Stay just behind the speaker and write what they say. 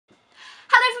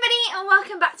Hello everybody and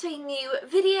welcome back to a new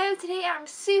video. Today I'm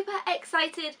super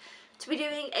excited to be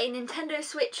doing a Nintendo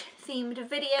Switch themed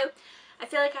video. I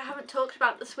feel like I haven't talked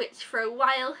about the Switch for a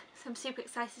while, so I'm super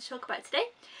excited to talk about it today.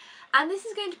 And this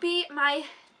is going to be my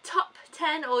top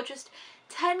 10 or just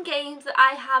 10 games that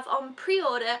I have on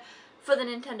pre-order for the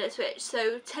Nintendo Switch.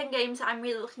 So 10 games I'm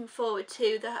really looking forward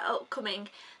to that are upcoming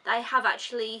that I have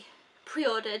actually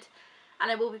pre-ordered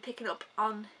and I will be picking up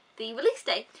on the release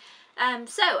day.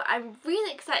 So I'm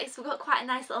really excited because we've got quite a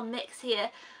nice little mix here,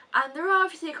 and there are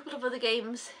obviously a couple of other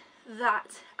games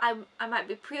that I might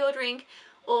be pre-ordering,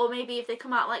 or maybe if they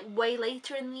come out like way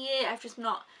later in the year, I've just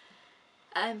not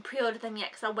pre-ordered them yet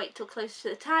because I'll wait till closer to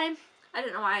the time. I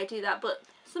don't know why I do that, but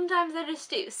sometimes I just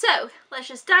do. So let's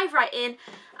just dive right in,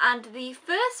 and the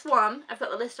first one, I've got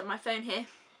the list on my phone here.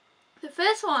 The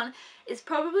first one is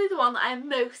probably the one that I'm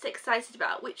most excited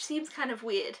about, which seems kind of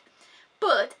weird.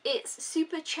 But it's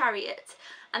Super Chariot,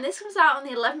 and this comes out on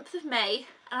the 11th of May,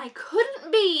 and I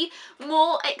couldn't be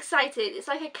more excited. It's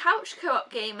like a couch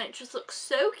co-op game and it just looks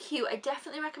so cute. I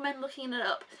definitely recommend looking it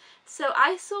up. So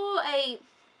I saw a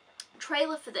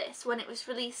trailer for this when it was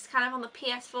released kind of on the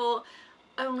PS4,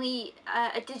 only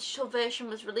a digital version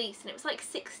was released, and it was like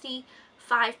 £65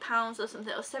 or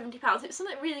something, or £70. It was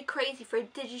something really crazy for a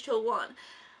digital one.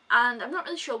 And I'm not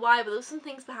really sure why, but there were some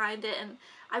things behind it, and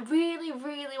I really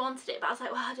wanted it, but I was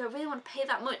like, well, do I really want to pay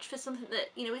that much for something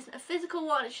that, you know, isn't a physical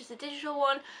one, it's just a digital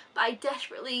one? But I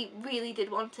desperately really did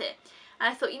want it.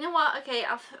 And I thought, you know what, okay,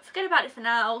 I'll forget about it for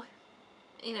now,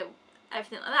 you know,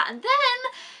 everything like that. And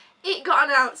then it got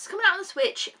announced, coming out on the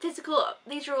Switch, physical,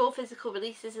 these are all physical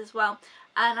releases as well.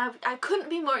 And I couldn't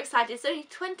be more excited. It's only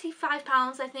 £25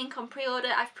 I think on pre-order.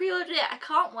 I've pre-ordered it, I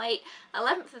can't wait.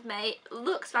 11th of May,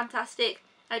 looks fantastic.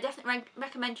 I definitely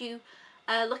recommend you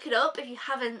look it up if you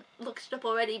haven't looked it up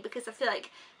already, because I feel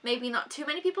like maybe not too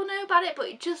many people know about it, but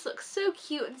it just looks so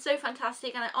cute and so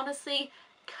fantastic, and I honestly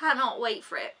cannot wait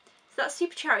for it. So that's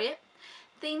Super Chariot.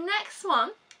 The next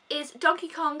one is Donkey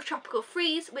Kong Tropical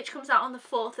Freeze, which comes out on the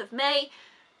 4th of May.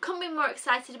 Couldn't be more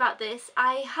excited about this.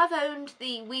 I have owned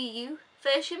the Wii U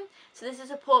version, so this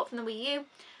is a port from the Wii U.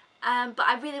 But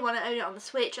I really want to own it on the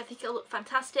Switch. I think it'll look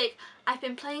fantastic. I've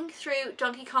been playing through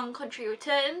Donkey Kong Country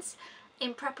Returns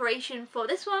in preparation for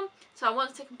this one, so I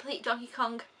want to complete Donkey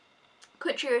Kong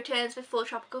Country Returns before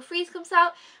Tropical Freeze comes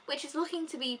out, which is looking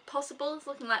to be possible. It's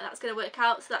looking like that's going to work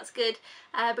out, so that's good,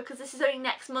 because this is only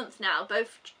next month now.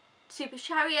 Both Super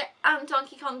Chariot and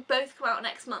Donkey Kong both come out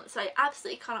next month, so I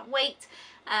absolutely cannot wait.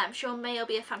 I'm sure May will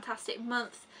be a fantastic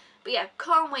month. But yeah,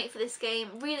 can't wait for this game.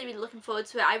 Really looking forward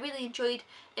to it. I really enjoyed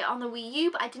it on the Wii U,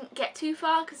 but I didn't get too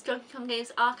far because Donkey Kong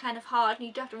games are kind of hard and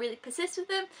you do have to really persist with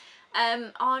them.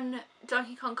 On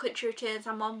Donkey Kong Country Returns,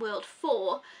 I'm on World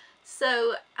 4,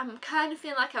 so I'm kind of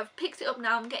feeling like I've picked it up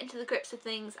now. I'm getting to the grips of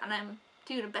things and I'm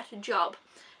doing a better job.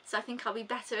 So I think I'll be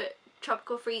better at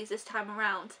Tropical Freeze this time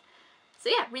around. So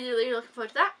yeah, really looking forward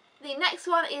to that. The next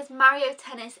one is Mario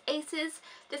Tennis Aces.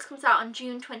 This comes out on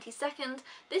June 22nd.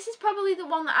 This is probably the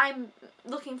one that I'm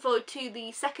looking forward to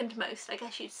the second most, I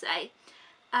guess you'd say.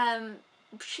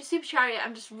 Super Chariot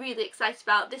I'm just really excited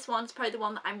about. This one's probably the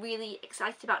one that I'm really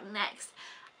excited about next.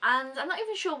 And I'm not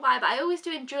even sure why, but I always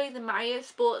do enjoy the Mario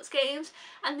sports games.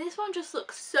 And this one just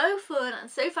looks so fun and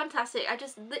so fantastic. I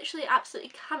just literally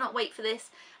absolutely cannot wait for this.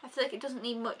 I feel like it doesn't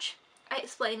need much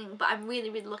explaining, but I'm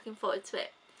really looking forward to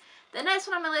it. The next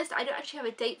one on my list, I don't actually have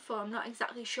a date for. I'm not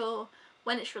exactly sure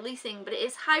when it's releasing, but it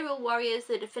is Hyrule Warriors,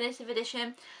 the Definitive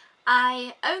Edition.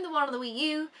 I own the one on the Wii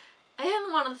U, I own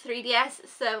the one on the 3DS,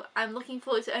 so I'm looking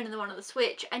forward to owning the one on the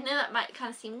Switch. I know that might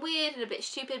kind of seem weird and a bit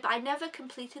stupid, but I never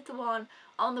completed the one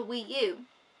on the Wii U.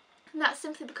 And that's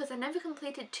simply because I never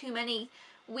completed too many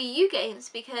Wii U games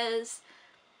because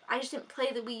I just didn't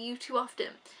play the Wii U too often.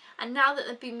 And now that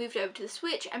they've been moved over to the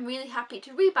Switch, I'm really happy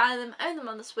to rebuy them, own them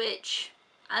on the Switch,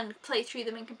 and play through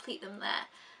them and complete them there.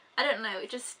 I don't know, it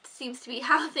just seems to be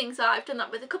how things are. I've done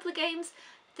that with a couple of games.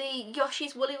 The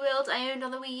Yoshi's Woolly World I owned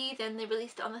on the Wii U, then they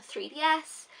released it on the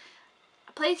 3DS.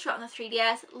 I played through it on the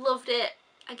 3DS, loved it.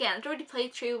 Again, I'd already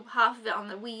played through half of it on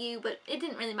the Wii U, but it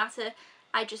didn't really matter.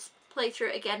 I just played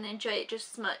through it again and enjoyed it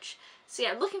just as much. So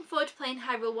yeah, looking forward to playing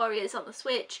Hyrule Warriors on the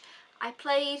Switch. I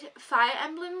played Fire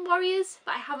Emblem Warriors,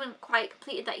 but I haven't quite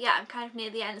completed that yet. I'm kind of near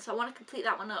the end, so I want to complete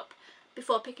that one up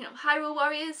before picking up Hyrule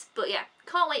Warriors. But yeah,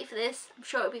 can't wait for this. I'm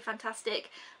sure it'll be fantastic.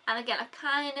 And again, I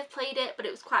kind of played it, but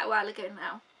it was quite a while ago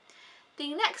now.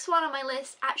 The next one on my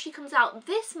list actually comes out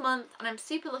this month, and I'm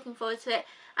super looking forward to it.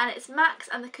 And it's Max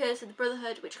and the Curse of the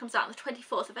Brotherhood, which comes out on the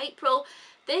 24th of April.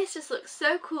 This just looks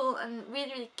so cool and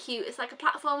really cute. It's like a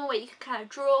platformer where you can kind of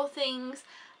draw things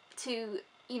to,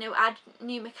 you know, add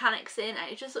new mechanics in, and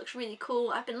it just looks really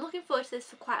cool. I've been looking forward to this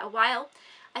for quite a while.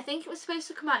 I think it was supposed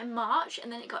to come out in March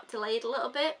and then it got delayed a little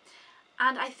bit,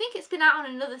 and I think it's been out on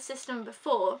another system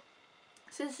before,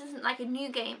 so this isn't like a new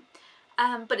game,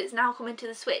 but it's now coming to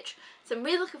the Switch, so I'm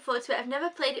really looking forward to it. I've never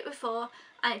played it before,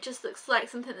 and it just looks like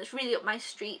something that's really up my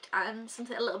street and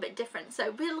something a little bit different,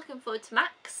 so really looking forward to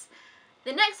Max.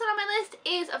 The next one on my list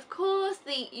is, of course,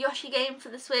 the Yoshi game for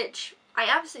the Switch. I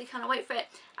absolutely cannot wait for it.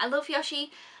 I love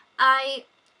Yoshi. I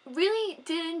really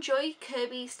did enjoy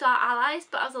Kirby Star Allies,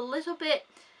 but I was a little bit...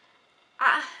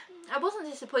 I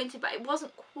wasn't disappointed, but it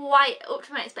wasn't quite up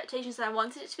to my expectations that I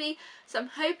wanted it to be. So I'm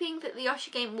hoping that the Yoshi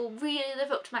game will really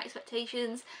live up to my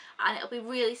expectations and it'll be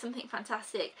really something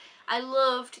fantastic. I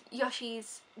loved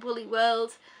Yoshi's Woolly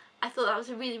World. I thought that was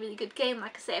a really, really good game.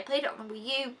 Like I say, I played it on the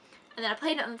Wii U and then I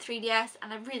played it on the 3DS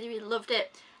and I really, really loved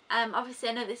it. Obviously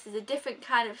I know this is a different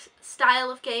kind of style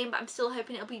of game, but I'm still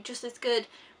hoping it'll be just as good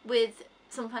with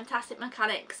some fantastic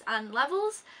mechanics and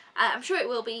levels. I'm sure it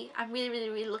will be. I'm really, really,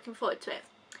 really looking forward to it.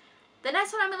 The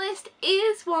next one on my list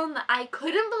is one that I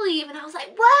couldn't believe, and I was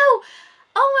like, whoa!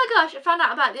 Oh my gosh, I found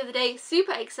out about it the other day,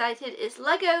 super excited. It's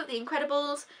Lego The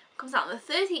Incredibles. It comes out on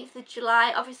the 13th of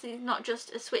July. Obviously not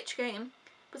just a Switch game.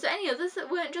 Was there any others that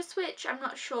weren't just Switch? I'm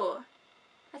not sure.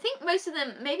 I think most of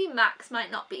them, maybe Max might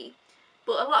not be,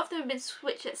 but a lot of them have been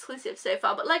Switch exclusive so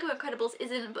far. But Lego Incredibles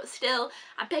isn't, but still,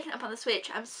 I'm picking it up on the Switch.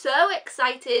 I'm so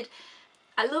excited.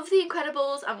 I love The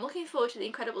Incredibles. I'm looking forward to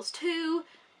The Incredibles 2.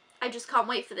 I just can't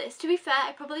wait for this. To be fair,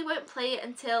 I probably won't play it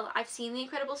until I've seen The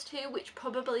Incredibles 2, which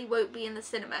probably won't be in the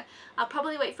cinema. I'll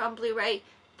probably wait for it on Blu-ray,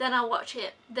 then I'll watch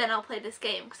it, then I'll play this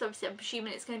game, because obviously I'm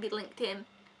presuming it's going to be linked in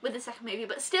with the second movie.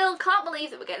 But still, can't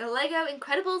believe that we're getting a Lego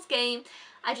Incredibles game.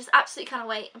 I just absolutely can't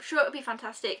wait. I'm sure it'll be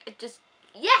fantastic. I just,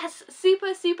 yes!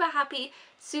 Super, super happy,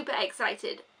 super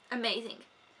excited. Amazing.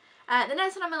 The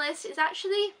next one on my list is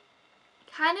actually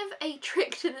kind of a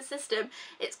trick to the system.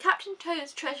 It's Captain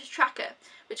Toad's Treasure Tracker,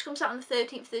 which comes out on the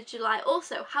 13th of July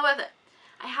also. However,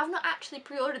 I have not actually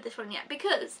pre-ordered this one yet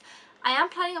because I am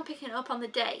planning on picking it up on the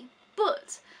day,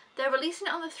 but they're releasing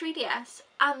it on the 3DS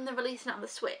and they're releasing it on the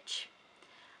Switch.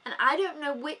 And I don't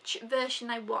know which version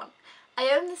I want.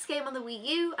 I own this game on the Wii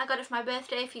U. I got it for my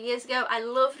birthday a few years ago. I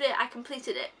loved it. I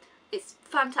completed it. It's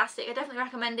fantastic. I definitely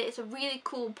recommend it. It's a really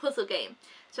cool puzzle game.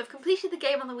 So I've completed the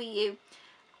game on the Wii U,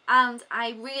 and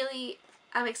I really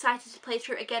am excited to play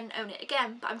through it again and own it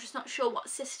again, but I'm just not sure what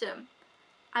system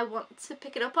I want to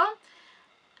pick it up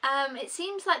on. It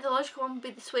seems like the logical one would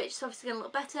be the Switch. It's obviously going to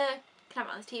look better. You can have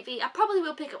it on the TV. I probably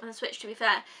will pick it up on the Switch, to be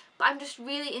fair, but I'm just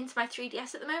really into my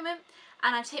 3DS at the moment,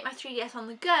 and I take my 3DS on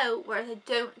the go, whereas I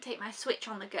don't take my Switch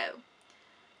on the go.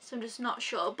 So I'm just not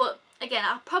sure, but again,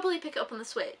 I'll probably pick it up on the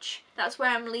Switch. That's where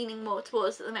I'm leaning more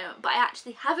towards at the moment, but I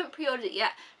actually haven't pre-ordered it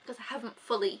yet because I haven't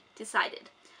fully decided.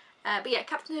 But yeah,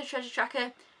 Captain Toad's Treasure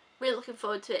Tracker, really looking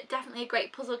forward to it. Definitely a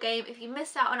great puzzle game. If you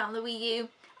missed out on it on the Wii U,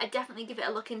 I'd definitely give it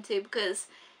a look into because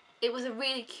it was a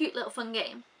really cute little fun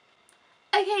game.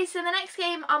 Okay, so the next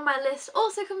game on my list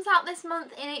also comes out this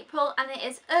month in April, and it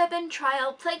is Urban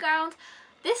Trial Playground.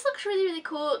 This looks really, really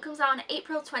cool. It comes out on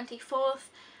April 24th.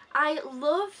 I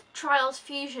love Trials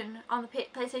Fusion on the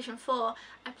PlayStation 4.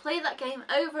 I played that game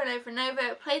over and over and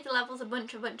over, played the levels a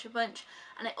bunch,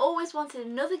 and I always wanted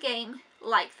another game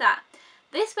like that.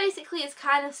 This basically is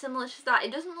kind of similar to that.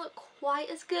 It doesn't look quite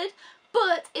as good,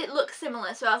 but it looks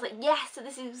similar. So I was like, yes, so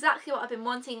this is exactly what I've been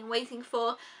wanting and waiting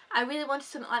for. I really wanted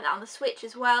something like that on the Switch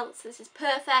as well, so this is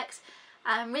perfect.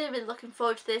 I'm really, really looking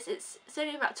forward to this. It's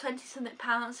only about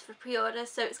 £20-something for pre-order,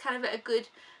 so it's kind of at a good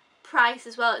price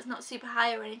as well. It's not super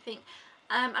high or anything,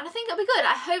 and I think it'll be good.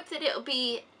 I hope that it'll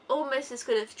be almost as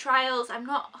good as Trials. I'm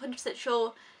not 100%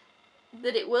 sure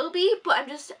that it will be, but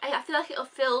I feel like it'll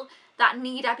fill that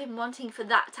need I've been wanting for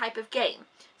that type of game.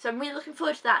 So I'm really looking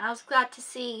forward to that, and I was glad to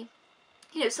see,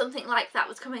 you know, something like that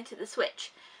was coming to the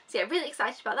Switch. So yeah, really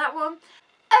excited about that one.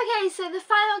 Okay, so the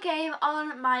final game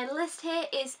on my list here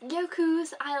is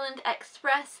Yoku's Island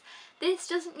Express. This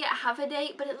doesn't yet have a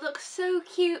date, but it looks so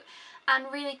cute and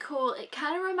really cool. It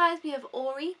kind of reminds me of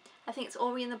Ori. I think it's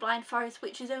Ori and the Blind Forest,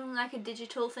 which is only like a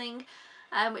digital thing,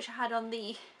 which I had on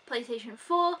the PlayStation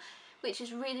 4, which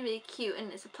is really, really cute,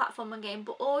 and it's a platformer game.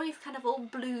 But Ori's kind of all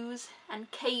blues and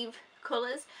cave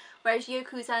colours, whereas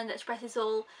Yoku's Island Express is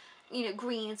all, you know,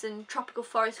 greens and tropical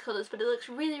forest colours, but it looks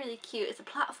really, really cute. It's a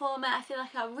platformer. I feel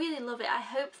like I really love it. I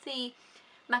hope the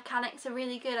mechanics are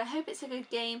really good. I hope it's a good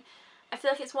game. I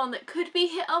feel like it's one that could be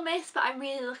hit or miss, but I'm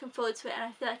really looking forward to it, and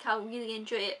I feel like I'll really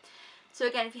enjoy it. So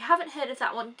again, if you haven't heard of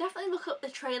that one, definitely look up the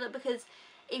trailer, because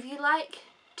if you like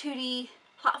 2D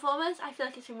platformers, I feel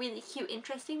like it's a really cute,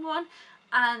 interesting one,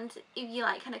 and if you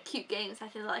like kind of cute games, I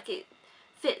feel like it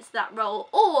fits that role,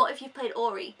 or if you've played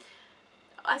Ori.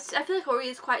 I feel like Ori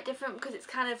is quite different because it's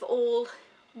kind of all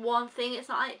one thing, it's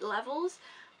not like levels,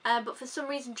 but for some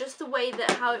reason just the way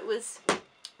that how it was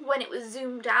when it was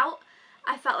zoomed out,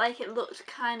 I felt like it looked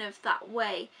kind of that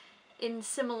way in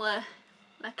similar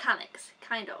mechanics,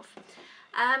 kind of.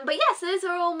 But yeah, so those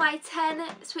are all my 10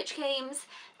 Switch games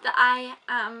that I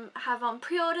have on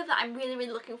pre-order that I'm really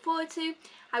looking forward to.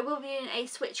 I will be doing a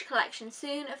Switch collection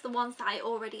soon of the ones that I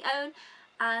already own,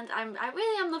 and I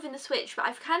really am loving the Switch, but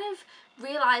I've kind of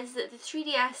realised that the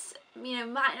 3DS, you know,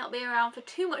 might not be around for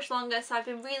too much longer, so I've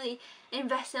been really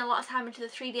investing a lot of time into the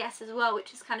 3DS as well,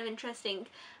 which is kind of interesting.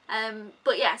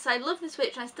 But yeah, so I love the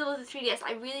Switch and I still love the 3DS.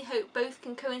 I really hope both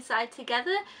can coincide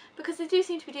together because they do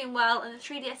seem to be doing well, and the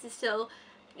 3DS is still,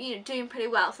 you know, doing pretty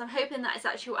well, so I'm hoping that is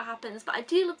actually what happens. But I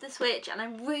do love the Switch and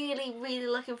I'm really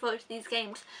looking forward to these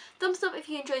games. Thumbs up if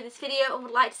you enjoyed this video and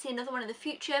would like to see another one in the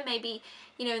future, maybe,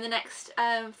 you know, in the next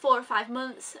 4 or 5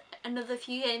 months, another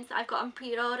few games that I've got on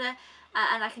pre-order,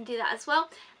 and I can do that as well.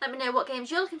 Let me know what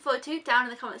games you're looking forward to down in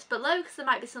the comments below, because there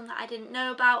might be some that I didn't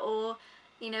know about, or,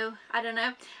 you know, I don't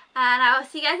know. And I will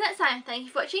see you guys next time. Thank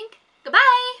you for watching.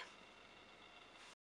 Goodbye!